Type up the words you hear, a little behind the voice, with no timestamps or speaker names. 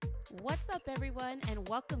What's up, everyone, and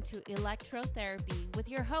welcome to Electro Therapy with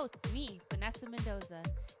your host, me, Vanessa Mendoza.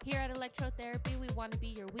 Here at Electro Therapy, we want to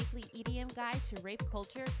be your weekly EDM guide to rave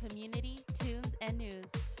culture, community, tunes, and news.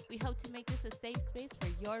 We hope to make this a safe space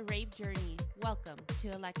for your rave journey. Welcome to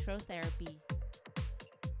Electro Therapy.